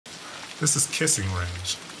This is kissing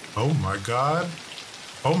range. Oh my god.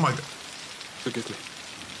 Oh my god. Forgive me,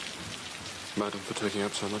 madam, for taking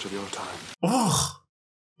up so much of your time. Oh,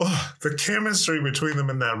 the chemistry between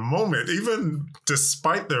them in that moment, even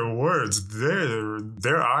despite their words,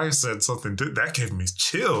 their eyes said something that gave me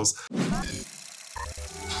chills.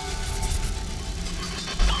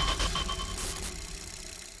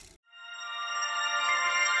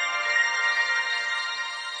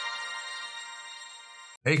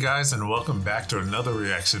 Hey guys, and welcome back to another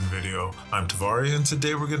reaction video. I'm Tavare, and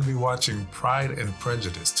today we're going to be watching Pride and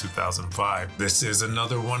Prejudice 2005. This is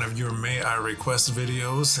another one of your May I Request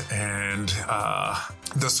videos, and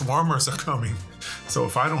the swarmers are coming. So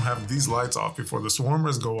if I don't have these lights off before the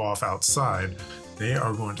swarmers go off outside, they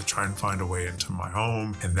are going to try and find a way into my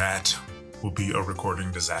home, and that will be a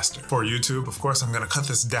recording disaster. For YouTube, of course, I'm gonna cut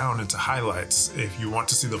this down into highlights. If you want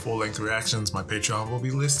to see the full-length reactions, my Patreon will be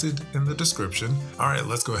listed in the description. All right,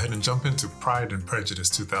 let's go ahead and jump into Pride and Prejudice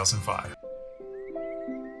 2005.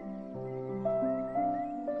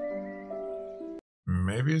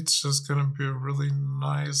 Maybe it's just gonna be a really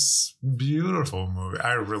nice, beautiful movie.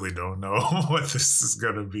 I really don't know what this is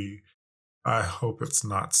gonna be. I hope it's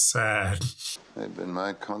not sad. They've been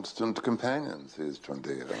my constant companions these 20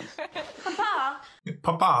 years. Papa!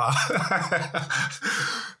 Papa!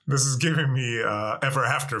 This is giving me ever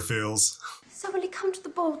after feels. So will he come to the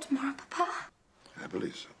ball tomorrow, Papa? I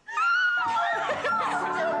believe so.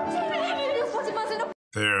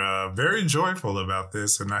 They're very joyful about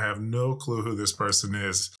this, and I have no clue who this person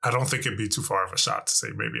is. I don't think it'd be too far of a shot to say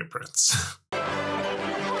maybe a prince.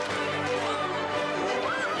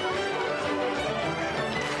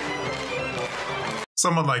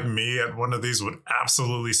 Someone like me at one of these would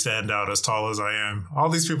absolutely stand out as tall as I am. All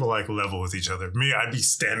these people like level with each other. Me, I'd be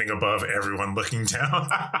standing above everyone looking down.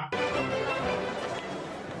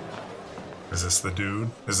 Is this the dude?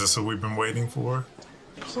 Is this what we've been waiting for?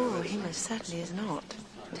 Oh, he most certainly is not.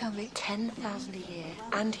 Tell me. 10,000 a year,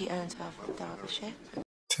 and he owns half of Derbyshire.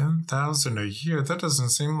 10,000 a year? That doesn't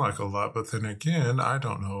seem like a lot, but then again, I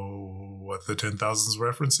don't know what the 10,000 is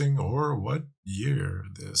referencing or what year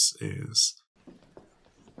this is.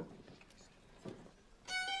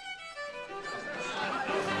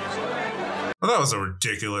 Well, that was a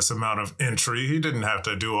ridiculous amount of entry. He didn't have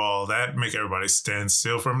to do all that, make everybody stand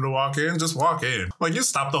still for him to walk in. Just walk in. Like, you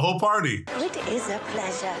stopped the whole party. Oh, it is a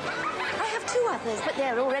pleasure. I have two others, but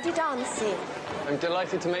they're already dancing. I'm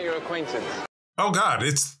delighted to make your acquaintance. Oh, God,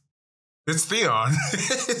 it's Theon.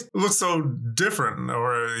 It looks so different,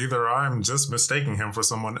 or either I'm just mistaking him for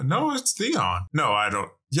someone. No, it's Theon. No, I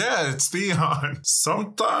don't. Yeah, it's Theon.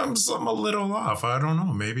 Sometimes I'm a little off. I don't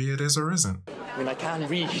know. Maybe it is or isn't. I mean, I can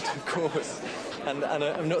read, of course, and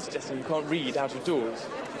I'm not suggesting you can't read out of doors,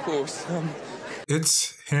 of course.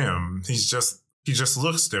 It's him. He just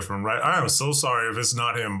looks different, right? I am so sorry if it's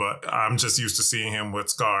not him, but I'm just used to seeing him with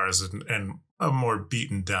scars and a more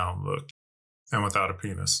beaten down look, and without a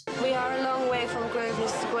penis. We are a long way from Grosvenor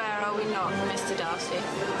Square, are we not, Mr. Darcy?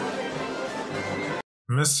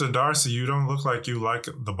 Mr. Darcy, you don't look like you like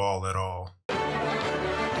the ball at all.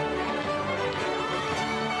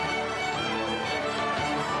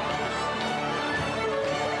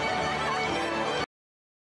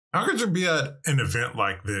 How could you be at an event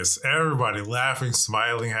like this? Everybody laughing,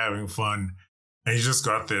 smiling, having fun, and you just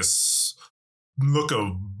got this look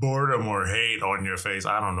of boredom or hate on your face.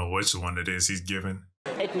 I don't know which one it is he's giving.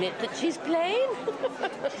 Admit that she's plain.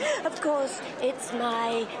 Of course, it's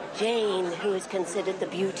my Jane who is considered the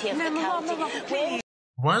beauty of the county.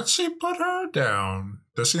 Why'd she put her down?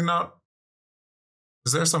 Does she not?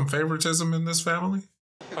 Is there some favoritism in this family?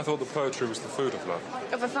 I thought the poetry was the food of love.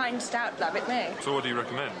 Of a fine stout love, it may. So what do you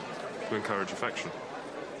recommend to encourage affection?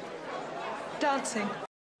 Dancing.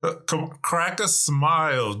 Come, crack a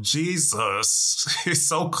smile, Jesus. He's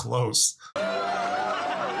so close.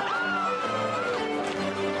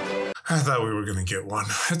 I thought we were gonna get one.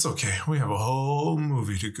 It's okay, we have a whole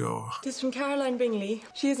movie to go. This is from Caroline Bingley.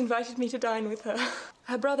 She has invited me to dine with her.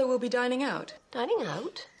 Her brother will be dining out. Dining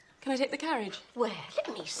out? Can I take the carriage? Where?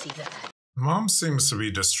 Let me see that. Mom seems to be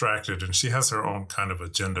distracted, and she has her own kind of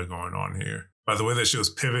agenda going on here. By the way that she was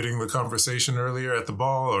pivoting the conversation earlier at the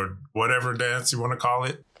ball, or whatever dance you want to call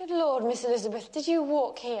it. Good Lord, Miss Elizabeth, did you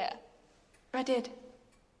walk here? I did.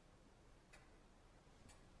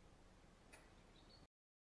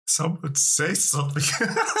 Someone say something.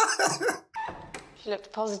 She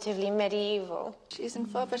looked positively medieval. She is in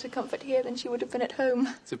far better comfort here than she would have been at home.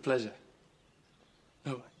 It's a pleasure.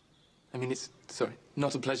 No, I mean, sorry,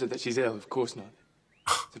 not a pleasure that she's ill, of course not.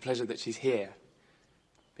 It's a pleasure that she's here,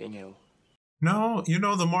 being ill. No, you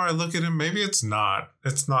know, the more I look at him, maybe it's not.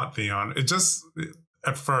 It's not Theon.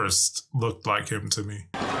 at first looked like him to me.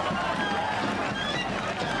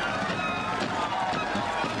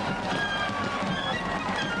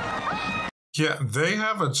 Yeah, they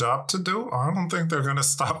have a job to do. I don't think they're going to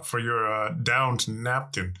stop for your downed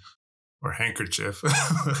napkin or handkerchief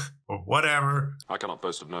or whatever. I cannot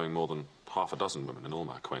boast of knowing more than half a dozen women in all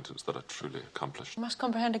my acquaintance that are truly accomplished. You must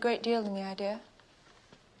comprehend a great deal in the idea.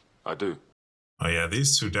 I do. Oh yeah,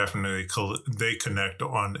 these two definitely they connect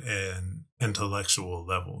on an intellectual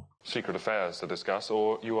level. Secret affairs to discuss,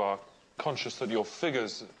 or you are conscious that your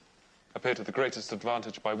figures appear to the greatest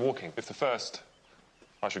advantage by walking. If the first,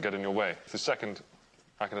 I should get in your way. If the second,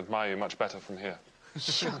 I can admire you much better from here.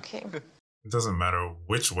 Shocking. It doesn't matter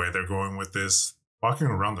which way they're going with this. Walking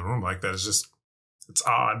around the room like that is just, it's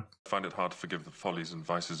odd. I find it hard to forgive the follies and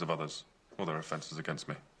vices of others, or their offences against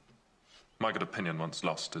me. My good opinion, once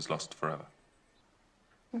lost, is lost forever.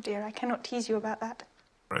 Oh dear, I cannot tease you about that.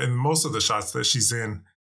 In most of the shots that she's in,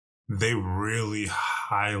 they really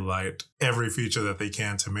highlight every feature that they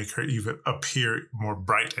can to make her even appear more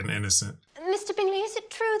bright and innocent. Mr. Bingley, is it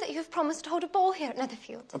true that you have promised to hold a ball here at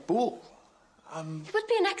Netherfield? A ball? It would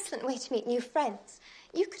be an excellent way to meet new friends.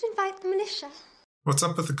 You could invite the militia. What's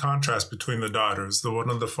up with the contrast between the daughters? The one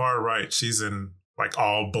on the far right, she's in like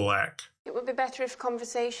all black. It would be better if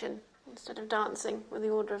conversation instead of dancing were the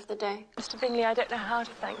order of the day. Mr. Bingley, I don't know how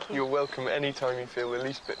to thank you. You're welcome any time you feel the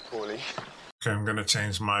least bit poorly. Okay, I'm going to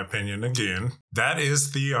change my opinion again. That is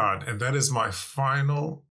Theon, and that is my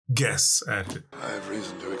final guess at it. I have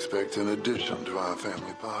reason to expect an addition to our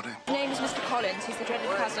family party. His name is Mr. Collins. He's the dreaded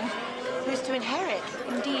cousin. Who's to inherit?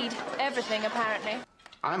 Indeed, everything, apparently.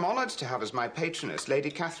 I'm honoured to have as my patroness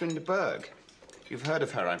Lady Catherine de Bourgh. You've heard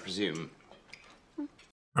of her, I presume.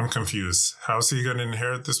 I'm confused. How's he going to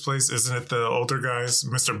inherit this place? Isn't it the older guy's,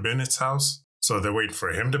 Mr. Bennett's house? So they're waiting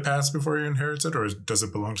for him to pass before he inherits it, or does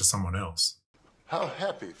it belong to someone else? How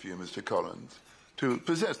happy for you, Mr. Collins, to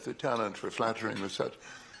possess the talent for flattering with such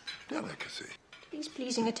delicacy. These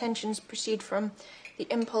pleasing attentions proceed from the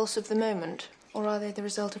impulse of the moment, or are they the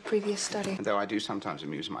result of previous study? Though I do sometimes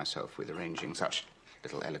amuse myself with arranging such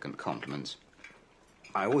little elegant compliments,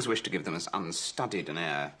 I always wish to give them as unstudied an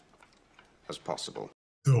air as possible.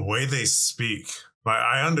 The way they speak, like,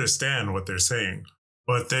 I understand what they're saying,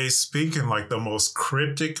 but they speak in like the most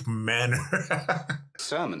cryptic manner.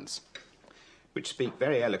 Sermons, which speak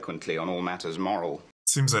very eloquently on all matters moral.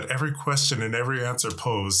 Seems that every question and every answer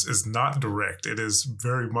posed is not direct. It is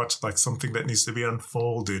very much like something that needs to be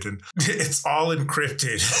unfolded, and it's all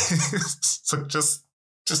encrypted. So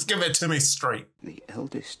just give it to me straight. The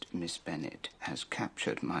eldest Miss Bennet has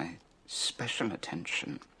captured my special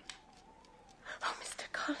attention. Oh,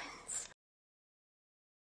 Mr. Collins.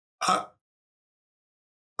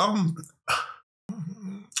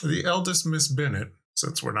 The eldest Miss Bennet,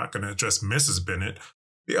 since we're not going to address Mrs. Bennet,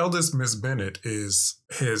 the eldest Miss Bennet is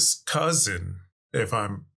his cousin, if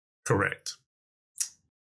I'm correct.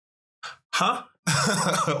 Huh?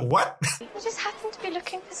 What? I just happened to be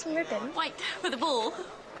looking for some ribbon. Wait, for the ball.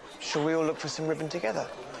 Shall we all look for some ribbon together?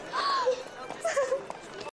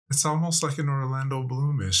 It's almost like an Orlando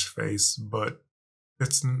Bloom-ish face, but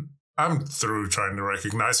I'm through trying to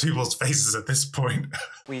recognize people's faces at this point.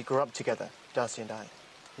 We grew up together, Darcy and I.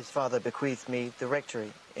 His father bequeathed me the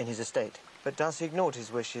rectory in his estate, but Darcy ignored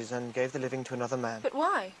his wishes and gave the living to another man. But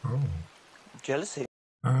why? Oh. Jealousy.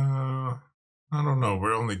 I don't know.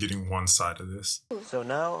 We're only getting one side of this. So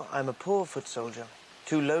now I'm a poor foot soldier,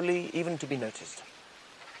 too lowly even to be noticed.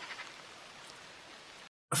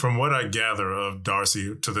 From what I gather of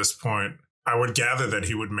Darcy to this point, I would gather that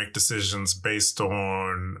he would make decisions based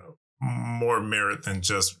on more merit than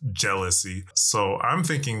just jealousy. So I'm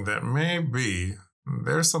thinking that maybe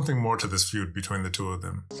there's something more to this feud between the two of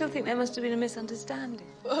them. I still think there must have been a misunderstanding.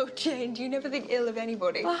 Oh, Jane, do you never think ill of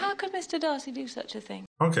anybody? Well, how could Mr. Darcy do such a thing?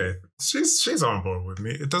 Okay, she's on board with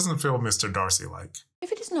me. It doesn't feel Mr. Darcy-like.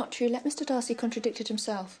 If it is not true, let Mr. Darcy contradict it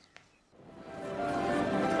himself.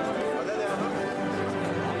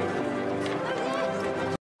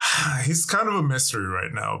 He's kind of a mystery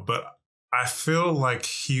right now, but I feel like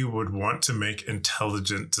he would want to make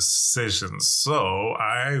intelligent decisions. So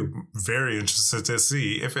I'm very interested to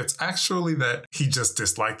see if it's actually that he just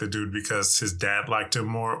disliked the dude because his dad liked him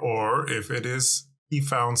more, or if it is he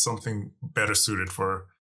found something better suited for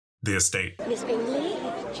the estate. Miss Bingley?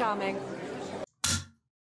 Charming.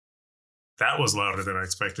 That was louder than I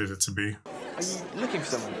expected it to be. Are you looking for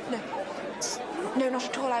someone? No, not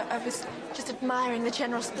at all. I was just admiring the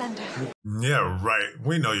general splendor. Yeah, right.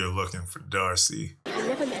 We know you're looking for Darcy. I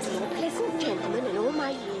never met a more pleasant gentleman in all my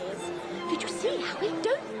years. Did you see how he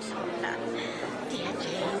dotes on her? Dear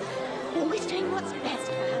Jane, always doing what's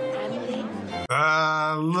best for her family.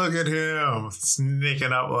 Look at him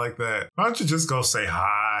sneaking up like that. Why don't you just go say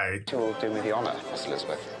hi? You will do me the honour, Miss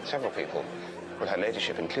Elizabeth. Several people, with her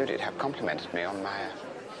ladyship included, have complimented me on my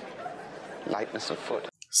lightness of foot.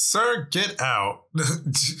 Sir, get out.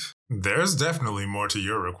 There's definitely more to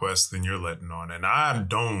your request than you're letting on, and I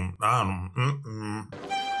don't.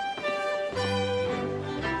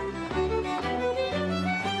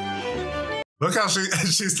 Look how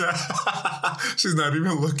she's not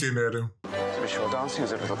even looking at him. To be sure, dancing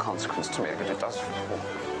is of little consequence to me, but it does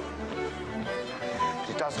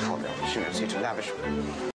afford the opportunity to lavish.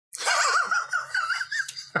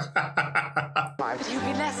 You'd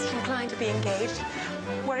be less inclined to be engaged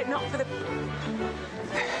were it not for the...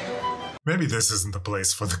 Maybe this isn't the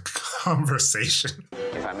place for the conversation.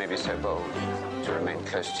 If I may be so bold, to remain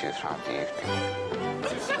close to you throughout the evening.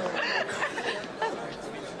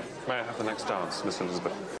 May I have the next dance, Miss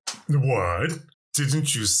Elizabeth? What?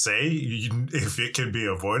 Didn't you say if it can be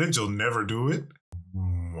avoided, you'll never do it?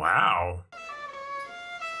 Wow.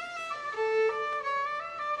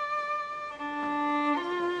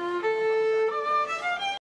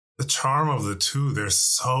 The charm of the two, they're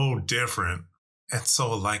so different and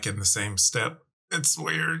so alike in the same step. It's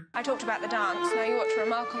weird. I talked about the dance. Now you ought to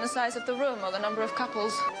remark on the size of the room or the number of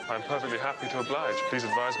couples. I'm perfectly happy to oblige. Please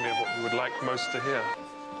advise me of what you would like most to hear.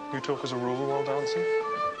 You talk as a rule while dancing?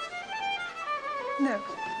 No.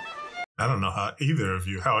 I don't know how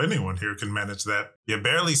how anyone here can manage that. You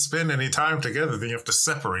barely spend any time together, then you have to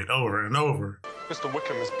separate over and over. Mr.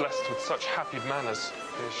 Wickham is blessed with such happy manners.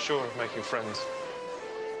 He is sure of making friends.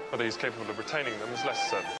 Whether he's capable of retaining them is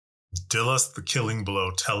less certain. Deal us the killing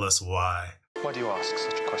blow. Tell us why. Why do you ask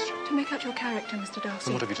such a question? To make out your character, Mr. Darcy.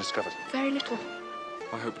 And what have you discovered? Very little.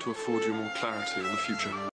 I hope to afford you more clarity in the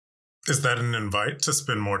future. Is that an invite to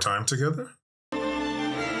spend more time together?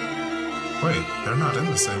 Wait, they're not in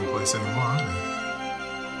the same place anymore, are they?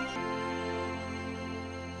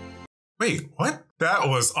 Wait, what? That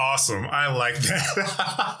was awesome. I like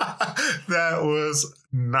that. That was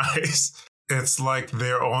nice. It's like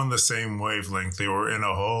they're on the same wavelength. They were in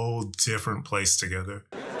a whole different place together.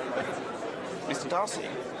 Mr. Darcy?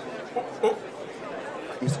 Oh.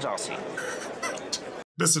 Mr. Darcy?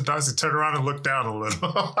 Mr. Darcy, turn around and look down a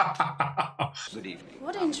little. Good evening.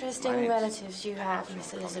 What interesting relatives you have,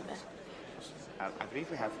 Miss Elizabeth. I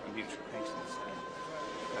believe we have a mutual acquaintance.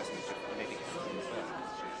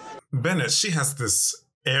 Bennett, she has this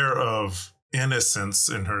air of innocence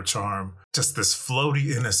in her charm, just this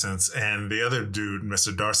floaty innocence, and the other dude,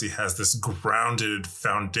 Mr. Darcy, has this grounded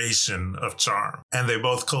foundation of charm, and they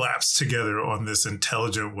both collapse together on this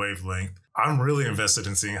intelligent wavelength. I'm really invested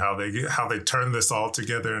in seeing how they turn this all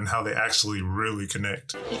together and how they actually really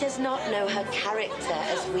connect. He does not know her character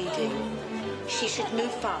as we do. She should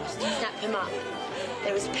move fast, snap him up.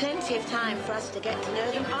 There is plenty of time for us to get to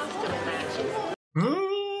know them after we're married.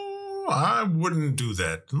 I wouldn't do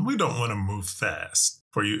that. We don't want to move fast,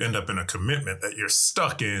 for you end up in a commitment that you're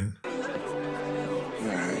stuck in. I've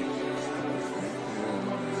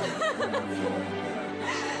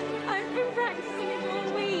been practicing it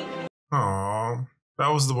all week. Aww, that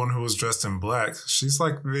was the one who was dressed in black. She's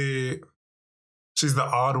the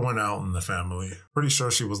odd one out in the family. Pretty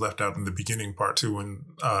sure she was left out in the beginning part too when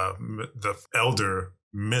the elder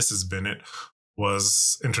Mrs. Bennett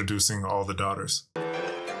was introducing all the daughters.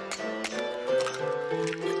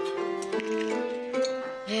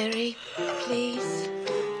 Mary, please.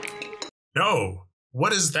 No,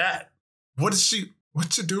 what is that? What's you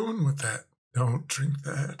doing with that? Don't drink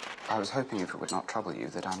that. I was hoping, if it would not trouble you,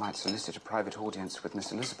 that I might solicit a private audience with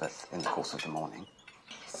Miss Elizabeth in the course of the morning.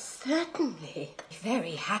 Certainly.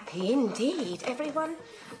 Very happy indeed. Everyone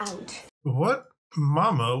out. What?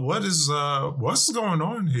 Mama, what's going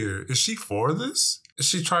on here? Is she for this? Is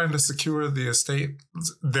she trying to secure the estate,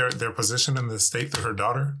 their position in the estate through her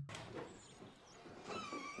daughter?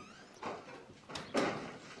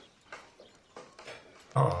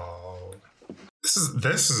 Oh,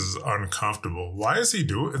 this is uncomfortable. Why is he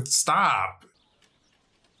doing it? Stop.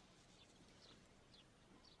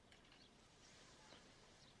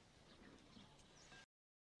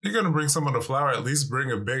 You're gonna bring someone a flower, at least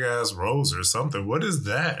bring a big ass rose or something. What is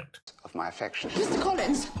that? Of my affection. Mr.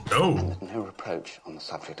 Collins! No. And that no reproach on the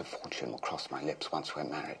subject of fortune will cross my lips once we're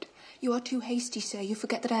married. You are too hasty, sir. You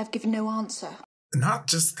forget that I have given no answer. Not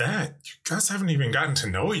just that. You guys haven't even gotten to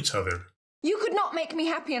know each other. You could not make me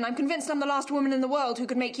happy, and I'm convinced I'm the last woman in the world who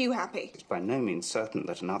could make you happy. It's by no means certain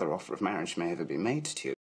that another offer of marriage may ever be made to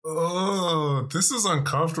you. Oh, this is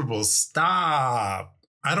uncomfortable. Stop.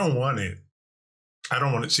 I don't want it. I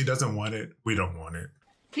don't want it. She doesn't want it. We don't want it.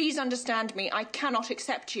 Please understand me. I cannot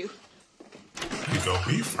accept you. You go.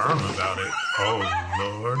 Be firm about it. Oh,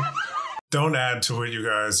 Lord. Don't add to it, you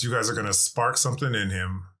guys. You guys are going to spark something in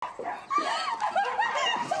him.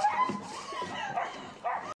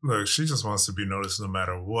 Look, she just wants to be noticed no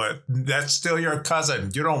matter what. That's still your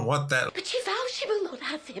cousin. You don't want that. But she vows she will not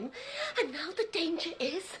have him. And now the danger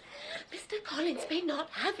is Mr. Collins may not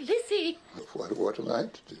have Lizzie. What am I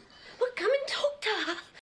to do? Well, come and talk to her.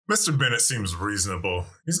 Mr. Bennett seems reasonable.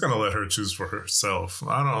 He's going to let her choose for herself.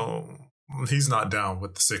 He's not down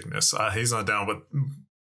with the sickness. He's not down with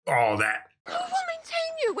all that. Who will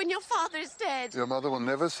maintain you when your father is dead? Your mother will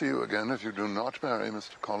never see you again if you do not marry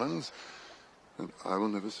Mr. Collins. And I will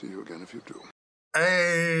never see you again if you do.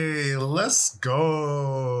 Hey, let's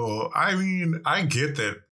go. I mean, I get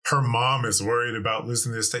that her mom is worried about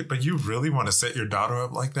losing the estate, but you really want to set your daughter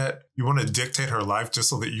up like that? You want to dictate her life just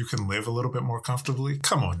so that you can live a little bit more comfortably?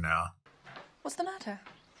 Come on now. What's the matter?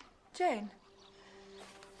 Jane?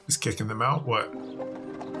 He's kicking them out? What?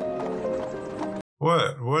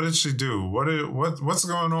 What did she do? What's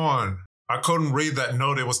going on? I couldn't read that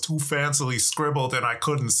note. It was too fancily scribbled and I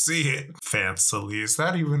couldn't see it. Fancily, is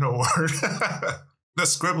that even a word? The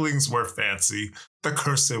scribblings were fancy. The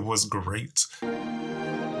cursive was great.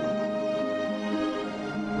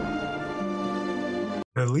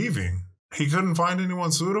 They're leaving. He couldn't find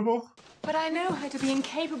anyone suitable? But I know her to be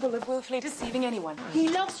incapable of willfully deceiving anyone. He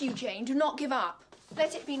loves you, Jane. Do not give up.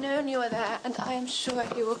 Let it be known you are there, and I am sure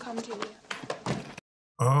he will come to you.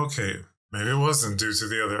 Okay. Maybe it wasn't due to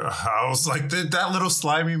the other. I was like, did that little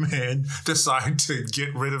slimy man decide to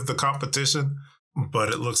get rid of the competition? But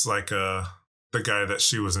it looks like the guy that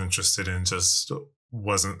she was interested in just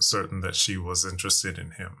wasn't certain that she was interested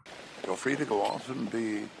in him. You're free to go off and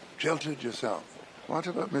be jilted yourself. What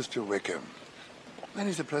about Mr. Wickham? Well,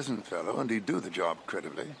 he's a pleasant fellow, and he'd do the job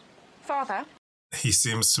credibly. Father? He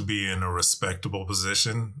seems to be in a respectable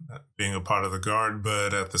position, being a part of the guard,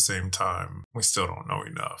 but at the same time, we still don't know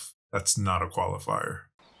enough. That's not a qualifier.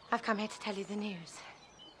 I've come here to tell you the news.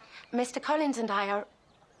 Mr. Collins and I are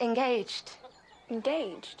engaged.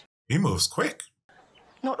 Engaged? He moves quick.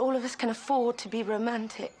 Not all of us can afford to be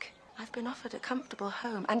romantic. I've been offered a comfortable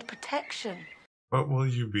home and protection. But will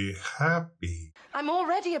you be happy? I'm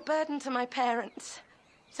already a burden to my parents.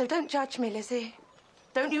 So don't judge me, Lizzie.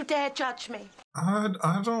 Don't you dare judge me.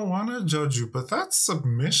 I don't want to judge you, but that's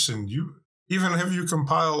submission. Even if you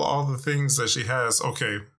compile all the things that she has,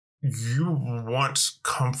 okay, you want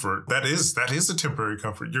comfort. That is a temporary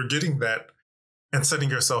comfort. You're getting that and setting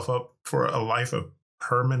yourself up for a life of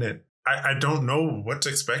permanent. I don't know what to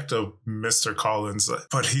expect of Mr. Collins,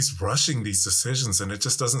 but he's rushing these decisions and it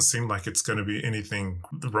just doesn't seem like it's going to be anything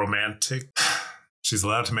romantic. She's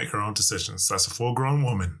allowed to make her own decisions. That's a full-grown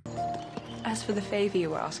woman. As for the favour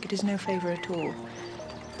you ask, it is no favour at all.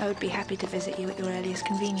 I would be happy to visit you at your earliest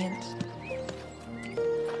convenience.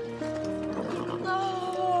 Welcome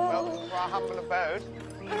to our humble abode.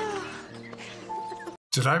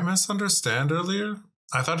 Did I misunderstand earlier?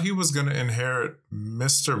 I thought he was going to inherit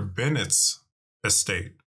Mr. Bennett's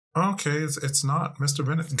estate. Okay, it's not Mr.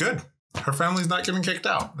 Bennett. Good. Her family's not getting kicked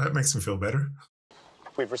out. That makes me feel better.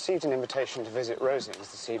 We've received an invitation to visit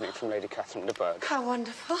Rosings this evening from Lady Catherine de Bourgh. How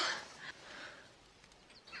wonderful.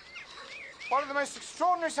 One of the most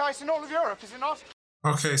extraordinary sights in all of Europe, is it not?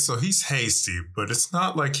 Okay, so he's hasty, but it's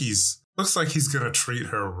not like looks like he's going to treat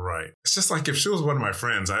her right. It's just like if she was one of my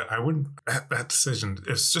friends, I wouldn't, that decision,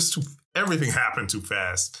 it's just everything happened too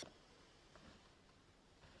fast.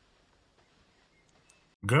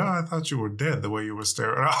 Girl, I thought you were dead the way you were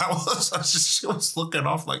staring. She was looking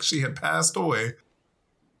off like she had passed away.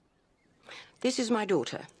 This is my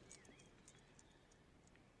daughter.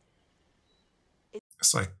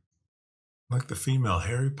 It's like the female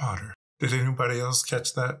Harry Potter. Did anybody else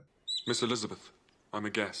catch that? Miss Elizabeth, I'm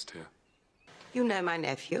a guest here. You know my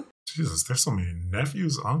nephew? Jesus, there's so many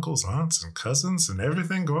nephews, uncles, aunts, and cousins and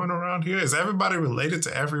everything going around here. Is everybody related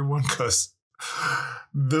to everyone? Because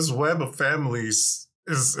this web of families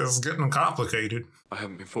is getting complicated. I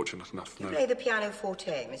haven't been fortunate enough, You play the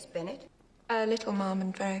pianoforte, Miss Bennett? A little, Mum,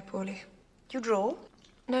 and very poorly. You draw?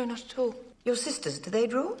 No, not at all. Your sisters, do they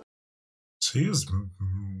draw? She is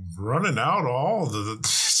running out all the...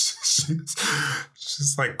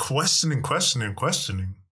 She's like questioning.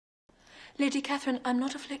 Lady Catherine, I'm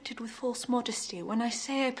not afflicted with false modesty. When I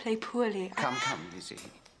say I play poorly... Come, Lizzie.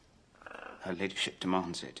 Her ladyship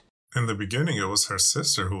demands it. In the beginning, it was her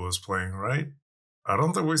sister who was playing, right? I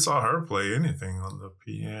don't think we saw her play anything on the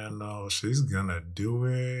piano. She's gonna do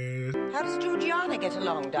it. How does Georgiana get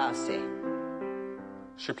along, Darcy?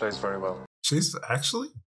 She plays very well. She's actually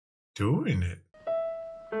doing it.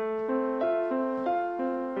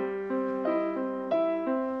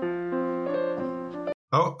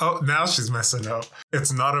 Oh, now she's messing up.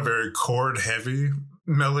 It's not a very chord-heavy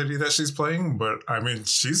melody that she's playing, but I mean,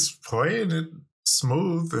 she's playing it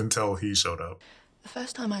smooth until he showed up. The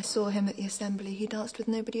first time I saw him at the assembly, he danced with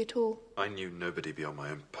nobody at all. I knew nobody beyond my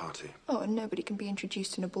own party. Oh, and nobody can be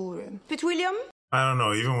introduced in a ballroom. Fitzwilliam? I don't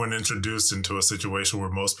know, even when introduced into a situation where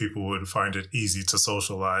most people would find it easy to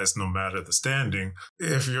socialize no matter the standing,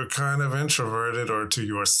 if you're kind of introverted or to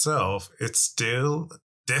yourself, it's still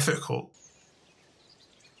difficult.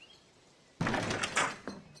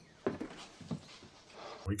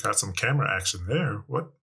 We got some camera action there.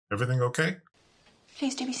 What? Everything okay?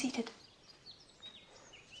 Please do be seated.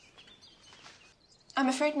 I'm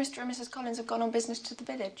afraid Mr. and Mrs. Collins have gone on business to the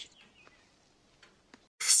village.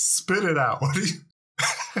 Spit it out. What are you...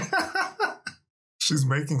 She's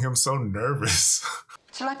making him so nervous.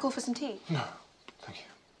 Shall I call for some tea? No, thank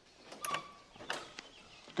you.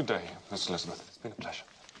 Good day, Miss Elizabeth. It's been a pleasure.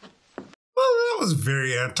 Well, that was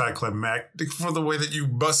very anticlimactic for the way that you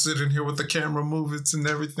busted in here with the camera movements and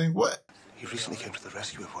everything. What? He recently came to the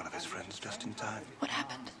rescue of one of his friends just in time. What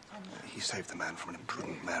happened? He saved the man from an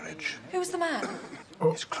imprudent marriage. Who was the man?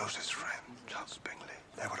 His closest friend, Charles Bingley.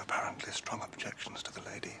 There were apparently strong objections to the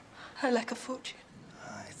lady. Her lack of fortune.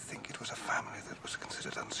 I think it was a family that was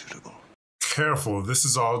considered unsuitable. Careful, this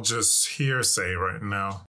is all just hearsay right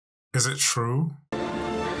now. Is it true?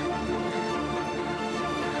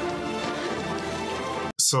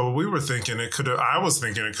 So we were thinking I was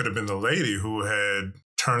thinking it could have been the lady who had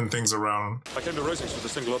turned things around. I came to Rosings with the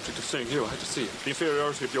single object of seeing you. I had to see you. The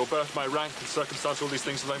inferiority of your birth, my rank and circumstance, all these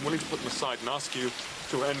things that I'm willing to put them aside and ask you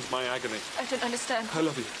to end my agony. I don't understand. I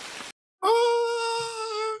love you.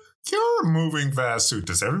 You're moving fast too.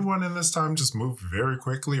 Does everyone in this time just move very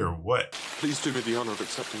quickly or what? Please do me the honor of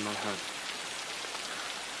accepting my hand.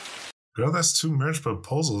 Girl, that's 2 marriage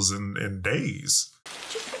proposals in days.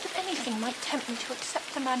 Do you think that anything might tempt me to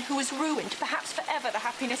accept a man who has ruined, perhaps forever, the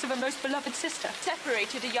happiness of a most beloved sister?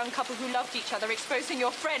 Separated a young couple who loved each other, exposing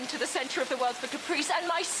your friend to the centre of the world for caprice, and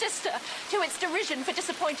my sister to its derision for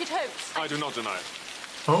disappointed hopes. I do not deny it.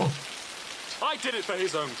 Oh. I did it for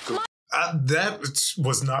his own good. That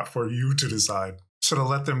was not for you to decide. Should have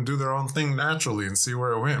let them do their own thing naturally and see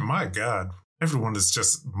where it went. My God. Everyone is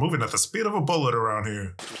just moving at the speed of a bullet around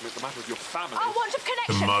here. The matter with your family. I want a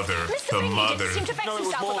connection. The mother. Mr. The Bingley mother. didn't seem to vex No, it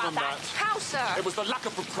was himself more about than that. How, sir? It was the lack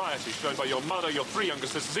of propriety shown by your mother, your 3 younger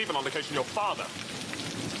sisters, even on occasion your father.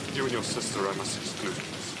 You and your sister, I must exclude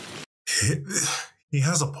from this. He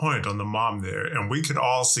has a point on the mom there, and we could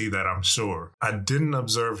all see that, I'm sure. I didn't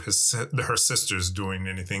observe her sisters doing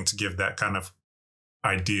anything to give that kind of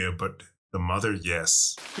idea, but the mother,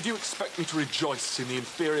 yes. Could you expect me to rejoice in the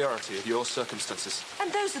inferiority of your circumstances?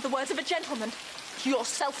 And those are the words of a gentleman. Your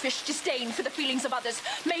selfish disdain for the feelings of others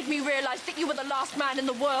made me realize that you were the last man in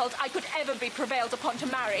the world I could ever be prevailed upon to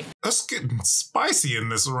marry. It's getting spicy in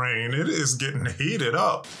this rain. It is getting heated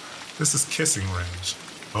up. This is kissing range.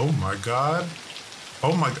 Oh my God.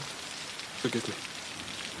 Oh my God. Forgive me,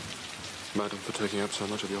 madam, for taking up so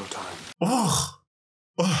much of your time. Oh,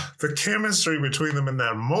 the chemistry between them in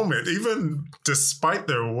that moment, even despite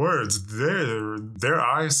their words, their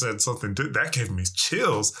eyes said something. That gave me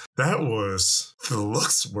chills. The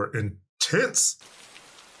looks were intense.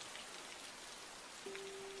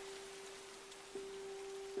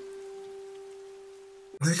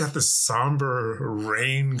 They got this somber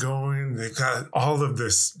rain going. They've got all of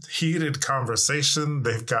this heated conversation.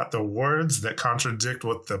 They've got the words that contradict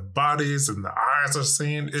what the bodies and the eyes are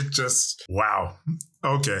saying. It just, wow.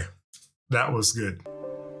 Okay, that was good.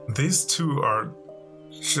 These two are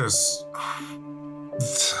just,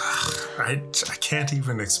 I can't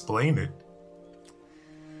even explain it.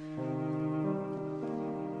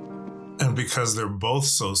 And because they're both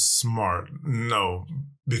so smart,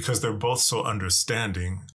 because they're both so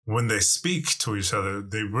understanding, when they speak to each other,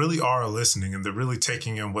 they really are listening and they're really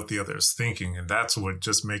taking in what the other is thinking. And that's what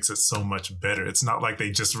just makes it so much better. It's not like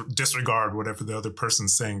they just disregard whatever the other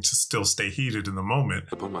person's saying to still stay heated in the moment.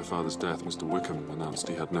 Upon my father's death, Mr. Wickham announced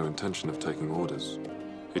he had no intention of taking orders.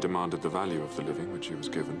 He demanded the value of the living, which he was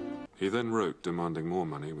given. He then wrote demanding more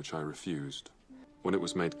money, which I refused. When it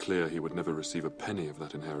was made clear he would never receive a penny of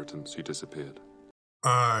that inheritance, he disappeared.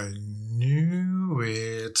 I knew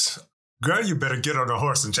it. Girl, you better get on a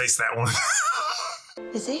horse and chase that one.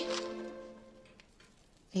 Is he?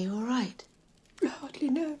 Are you all right? I hardly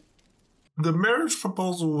know. The marriage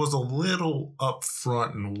proposal was a little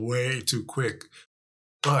upfront and way too quick,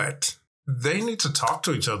 but they need to talk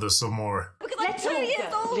to each other some more. Let's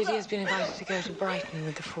Lydia's been invited to go to Brighton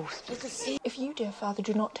with the Forsters. If you, dear father,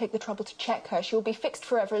 do not take the trouble to check her, she will be fixed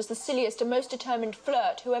forever as the silliest and most determined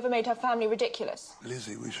flirt who ever made her family ridiculous.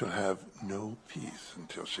 Lizzie, we shall have no peace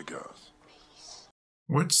until she goes.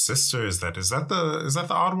 Which sister is that? Is that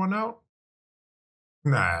the odd one out?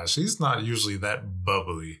 Nah, she's not usually that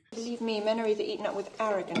bubbly. Believe me, men are either eaten up with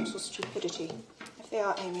arrogance or stupidity. If they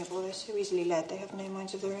are amiable, they're so easily led, they have no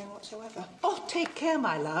minds of their own whatsoever. Oh, take care,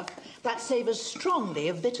 my love. That savours strongly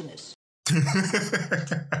of bitterness.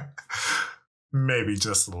 Maybe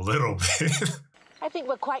just a little bit. I think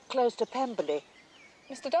we're quite close to Pemberley.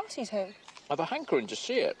 Mr. Darcy's home. I've a hankering to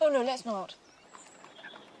see it. Oh, no, let's not.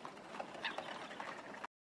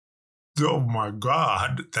 Oh my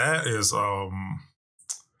God, that is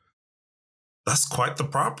that's quite the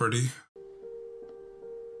property.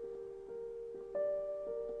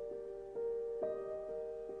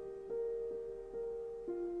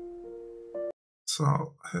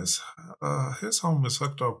 So his home is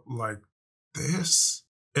hooked up like this.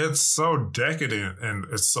 It's so decadent and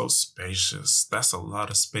it's so spacious. That's a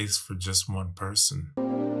lot of space for just one person.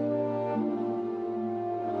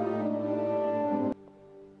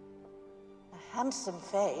 A handsome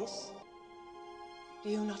face. Do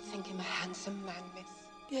you not think him a handsome man, miss?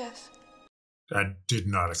 Yes. I did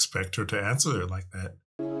not expect her to answer it like that.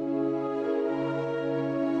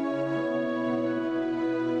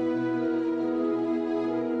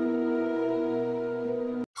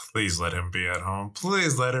 Please let him be at home.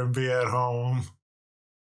 Please let him be at home.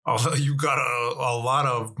 Although you got a lot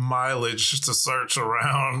of mileage to search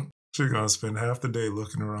around. She's gonna spend half the day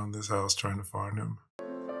looking around this house trying to find him.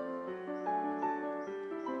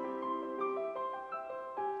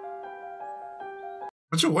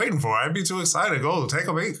 What you waiting for? I'd be too excited. Go take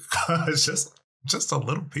a peek. just a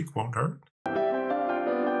little peek won't hurt.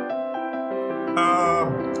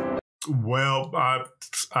 Well,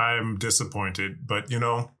 I'm disappointed, but you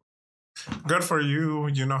know, good for you.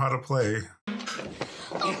 You know how to play.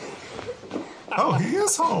 Oh, he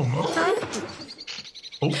is home. Okay.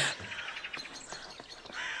 Oh.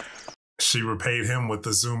 She repaid him with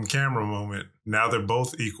the Zoom camera moment. Now they're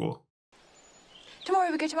both equal.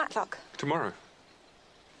 Tomorrow we go to Matlock. Tomorrow?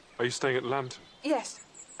 Are you staying at Lambton? Yes,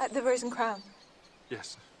 at the Rose and Crown.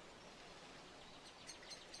 Yes.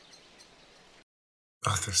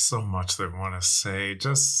 Oh, there's so much they want to say.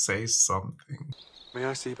 Just say something. May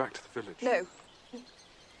I see you back to the village? No. I'm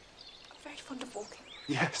very fond of walking.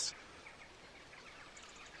 Yes.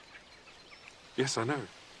 Yes, I know.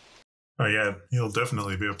 Oh yeah, he'll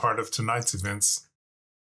definitely be a part of tonight's events,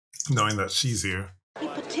 knowing that she's here. He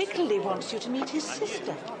particularly wants you to meet his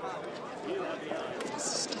sister.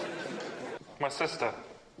 My sister,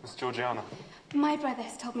 Miss Georgiana. My brother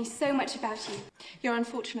has told me so much about you. Your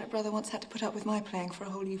unfortunate brother once had to put up with my playing for a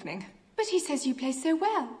whole evening. But he says you play so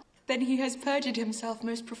well. Then he has perjured himself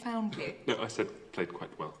most profoundly. No, I said played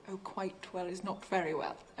quite well. Oh, quite well is not very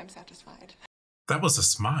well. I'm satisfied. That was a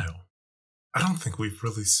smile. I don't think we've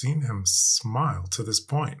really seen him smile to this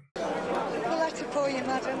point. A letter for you,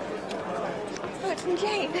 madam. Oh, it's from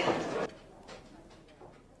Jane.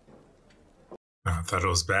 I thought it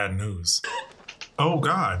was bad news. Oh,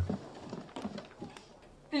 God.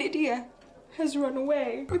 Lydia has run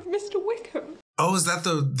away with Mr. Wickham. Oh, is that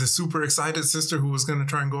the super excited sister who was going to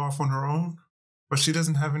try and go off on her own? But she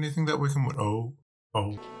doesn't have anything that Wickham would... Oh.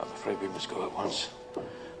 I'm afraid we must go at once.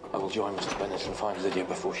 I will join Mr. Bennet and find Lydia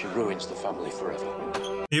before she ruins the family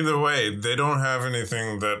forever. Either way, they don't have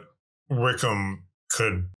anything that Wickham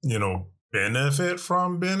could, you know, benefit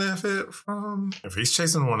from. If he's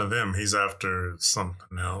chasing one of them, he's after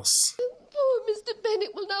something else. Poor Mr.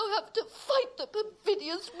 Bennet will now have to fight the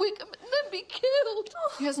perfidious Wickham and then be killed.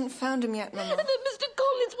 He hasn't found him yet, Mama. And then Mr.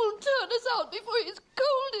 Collins will turn us out before he's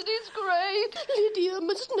cold in his grave. Lydia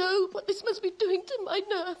must know what this must be doing to my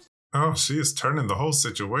nerves. Oh, she is turning the whole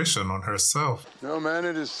situation on herself. No man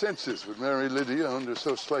in his senses would marry Lydia under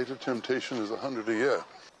so slight a temptation as 100 a year.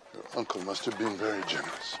 Your uncle must have been very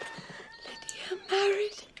generous. Lydia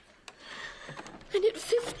married. And at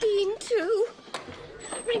 15, too.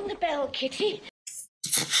 Ring the bell, Kitty.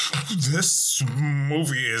 This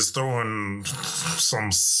movie is throwing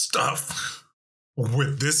some stuff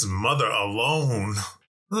with this mother alone.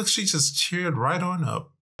 Look, she just cheered right on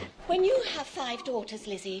up. When you have 5 daughters,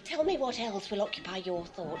 Lizzie, tell me what else will occupy your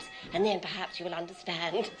thoughts, and then perhaps you will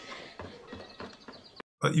understand.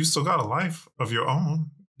 But you still got a life of your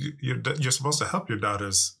own. You're supposed to help your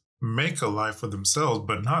daughters make a life for themselves,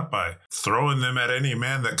 but not by throwing them at any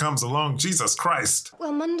man that comes along. Jesus Christ.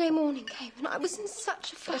 Well, Monday morning came and I was in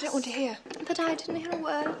such a fuss. I don't want to hear. But I didn't hear a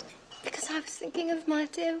word because I was thinking of my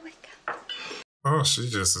dear Wickham. Oh, she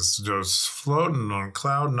just is just floating on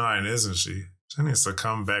cloud nine, isn't she? She needs to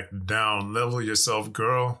come back down. Level yourself,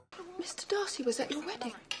 girl. Mr. Darcy was at your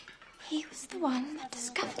wedding. He was the one that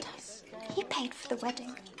discovered us. He paid for the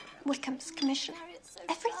wedding. Wickham's commission.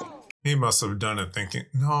 Everything. He must have done it thinking...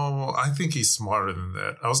 No, I think he's smarter than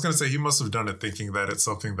that. I was going to say he must have done it thinking that it's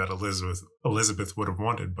something that Elizabeth would have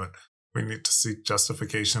wanted, but we need to seek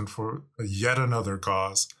justification for yet another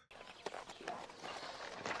cause.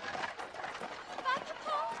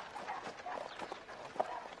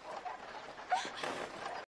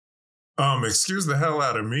 Excuse the hell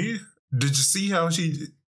out of me. Did you see how he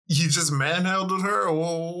just manhandled her?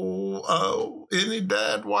 Oh, any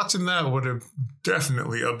dad watching that would have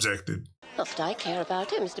definitely objected. Not that I care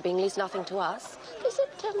about it. Mr. Bingley's nothing to us. Is it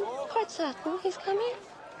quite certain he's coming?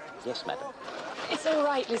 Yes, madam. It's all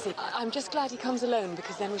right, Lizzie. I'm just glad he comes alone,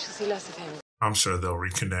 because then we shall see less of him. I'm sure they'll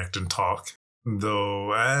reconnect and talk.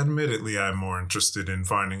 Though, admittedly, I'm more interested in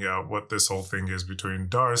finding out what this whole thing is between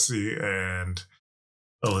Darcy and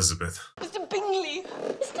Elizabeth. Mr. Bingley!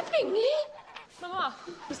 Mr. Bingley? Mama,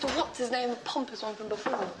 Mr. What's-his-name, a pompous one from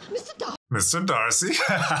before. Mr. Darcy. Mr. Darcy.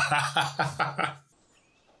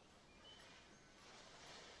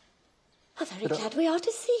 I'm very glad we are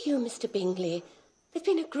to see you, Mr. Bingley. There've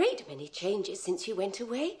been a great many changes since you went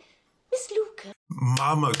away. Miss Luca.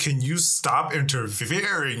 Mama, can you stop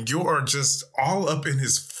interfering? You are just all up in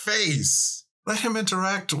his face. Let him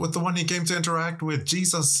interact with the one he came to interact with.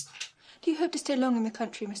 Jesus. Do you hope to stay long in the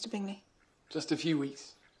country, Mr. Bingley? Just a few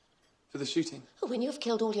weeks. For the shooting. When you have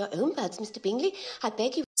killed all your own birds, Mr. Bingley, I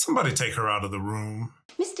beg you... Somebody take her out of the room.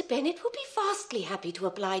 Mr. Bennet will be vastly happy to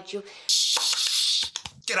oblige you.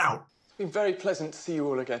 Get out. It's been very pleasant to see you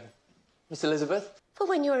all again. Miss Elizabeth? For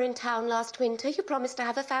when you were in town last winter, you promised to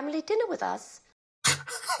have a family dinner with us.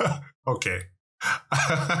 Okay.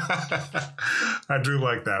 I do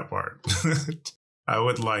like that part. I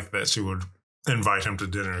would like that she would invite him to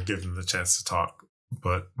dinner and give him the chance to talk.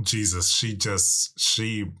 But Jesus, she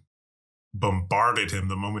bombarded him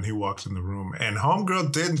the moment he walked in the room. And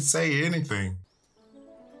homegirl didn't say anything.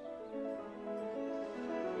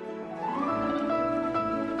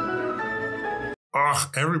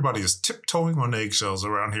 Ugh, everybody is tiptoeing on eggshells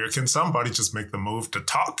around here. Can somebody just make the move to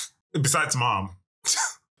talk? Besides Mom.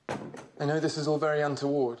 I know this is all very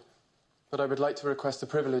untoward, but I would like to request the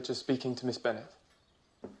privilege of speaking to Miss Bennet.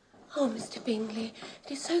 Oh, Mr. Bingley,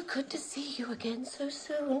 it is so good to see you again so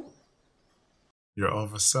soon. You're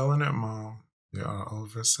overselling it, Mom. You are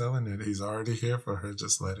overselling it. He's already here for her.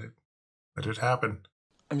 Just let it happen.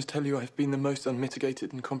 I must tell you, I've been the most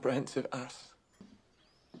unmitigated and comprehensive ass.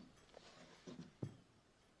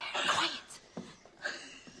 Quiet.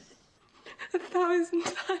 1,000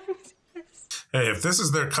 times, yes. Hey, if this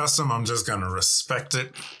is their custom, I'm just gonna respect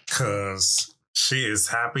it, because she is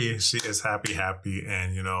happy. She is happy.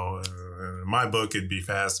 And, you know, in my book, it'd be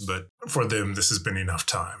fast, but for them, this has been enough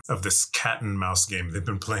time of this cat and mouse game they've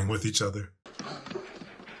been playing with each other.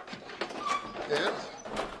 Yes?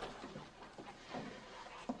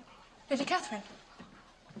 Lady Catherine.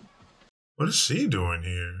 What is she doing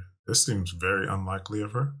here? This seems very unlikely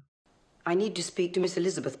of her. I need to speak to Miss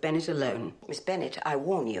Elizabeth Bennet alone. Miss Bennet, I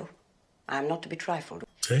warn you, I am not to be trifled.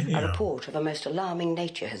 Damn. A report of a most alarming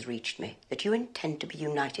nature has reached me that you intend to be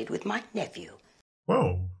united with my nephew.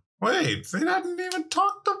 Whoa, wait, they haven't even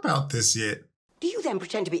talked about this yet. Do you then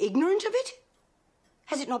pretend to be ignorant of it?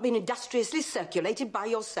 Has it not been industriously circulated by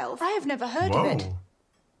yourself? I have never heard of it.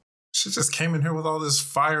 She just came in here with all this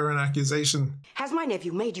fire and accusation. Has my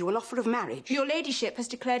nephew made you an offer of marriage? Your ladyship has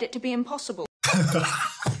declared it to be impossible.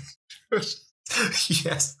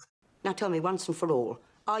 Yes. Now tell me once and for all,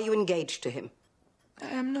 are you engaged to him? I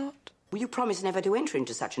am not. Will you promise never to enter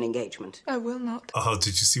into such an engagement? I will not. Oh,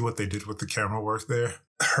 did you see what they did with the camera work there?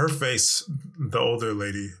 Her face, the older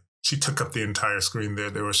lady, she took up the entire screen there.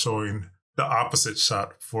 They were showing the opposite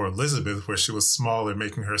shot for Elizabeth, where she was smaller,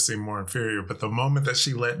 making her seem more inferior. But the moment that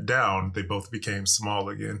she let down, they both became small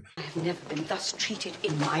again. I have never been thus treated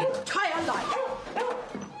in my entire life.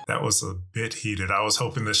 That was a bit heated. I was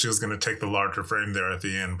hoping that she was going to take the larger frame there at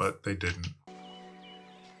the end, but they didn't.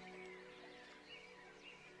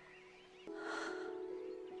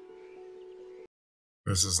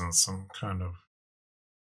 This isn't some kind of...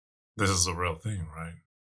 This is a real thing, right?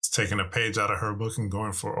 It's taking a page out of her book and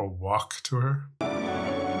going for a walk to her.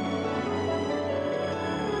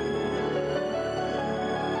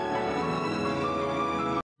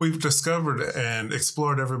 We've discovered and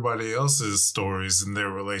explored everybody else's stories and their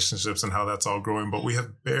relationships and how that's all growing, but we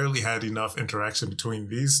have barely had enough interaction between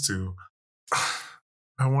these two.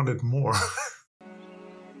 I wanted more.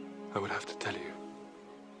 I would have to tell you.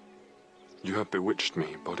 You have bewitched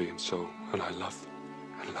me, body and soul, and I love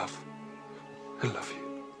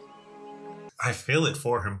you. I feel it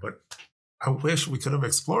for him, but I wish we could have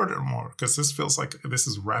explored it more, because this feels like this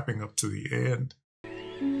is wrapping up to the end.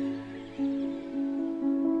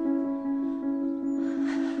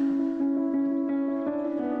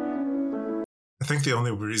 I think the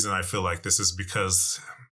only reason I feel like this is because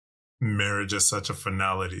marriage is such a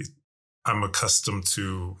finality. I'm accustomed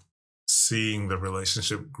to seeing the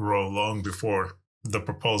relationship grow long before the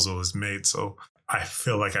proposal is made, so I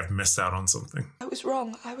feel like I've missed out on something. I was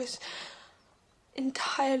wrong. I was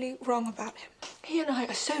entirely wrong about him. He and I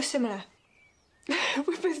are so similar.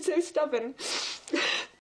 We're both so stubborn.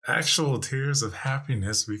 Actual tears of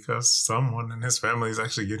happiness because someone in his family is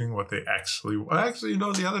actually getting what they actually... Well, actually, you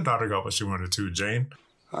know, the other daughter got what she wanted too, Jane.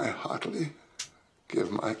 I heartily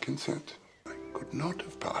give my consent. I could not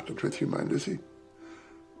have parted with you, my Lizzie,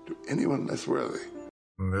 to anyone less worthy.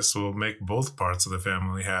 And this will make both parts of the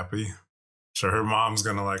family happy. Sure, her mom's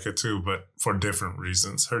gonna like it too, but for different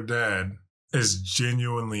reasons. Her dad is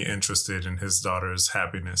genuinely interested in his daughter's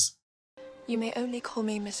happiness. You may only call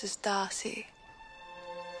me Mrs. Darcy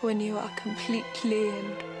when you are completely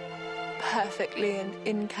and perfectly and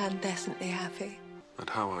incandescently happy. And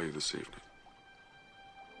how are you this evening?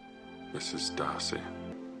 Mrs. Darcy.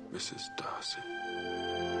 Mrs. Darcy.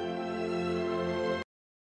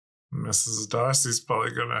 Mrs. Darcy's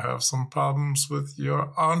probably gonna have some problems with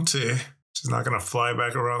your auntie. She's not gonna fly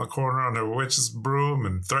back around the corner on her witch's broom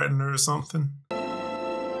and threaten her or something.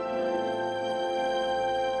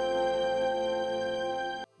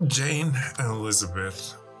 Jane and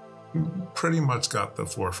Elizabeth pretty much got the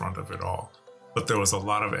forefront of it all, but there was a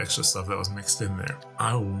lot of extra stuff that was mixed in there.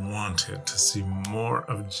 I wanted to see more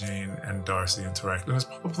of Jane and Darcy interact, and it's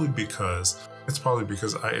probably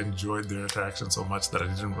because I enjoyed their interaction so much that I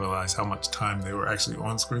didn't realize how much time they were actually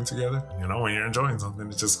on screen together. You know, when you're enjoying something,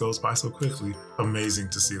 it just goes by so quickly. Amazing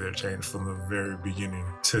to see their change from the very beginning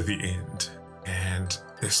to the end. And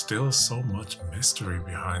there's still so much mystery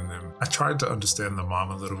behind them. I tried to understand the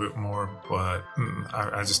mom a little bit more, but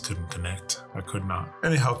I just couldn't connect. I could not.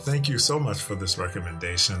 Anyhow, thank you so much for this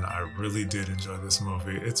recommendation. I really did enjoy this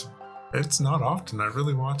movie. It's not often I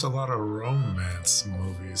really watch a lot of romance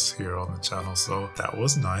movies here on the channel, so that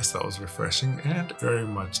was nice, that was refreshing, and very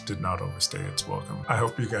much did not overstay its welcome. I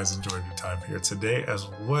hope you guys enjoyed your time here today as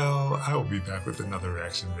well. I will be back with another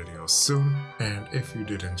reaction video soon, and if you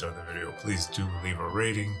did enjoy the video, please do leave a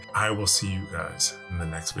rating. I will see you guys in the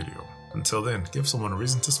next video. Until then, give someone a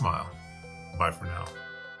reason to smile. Bye for now.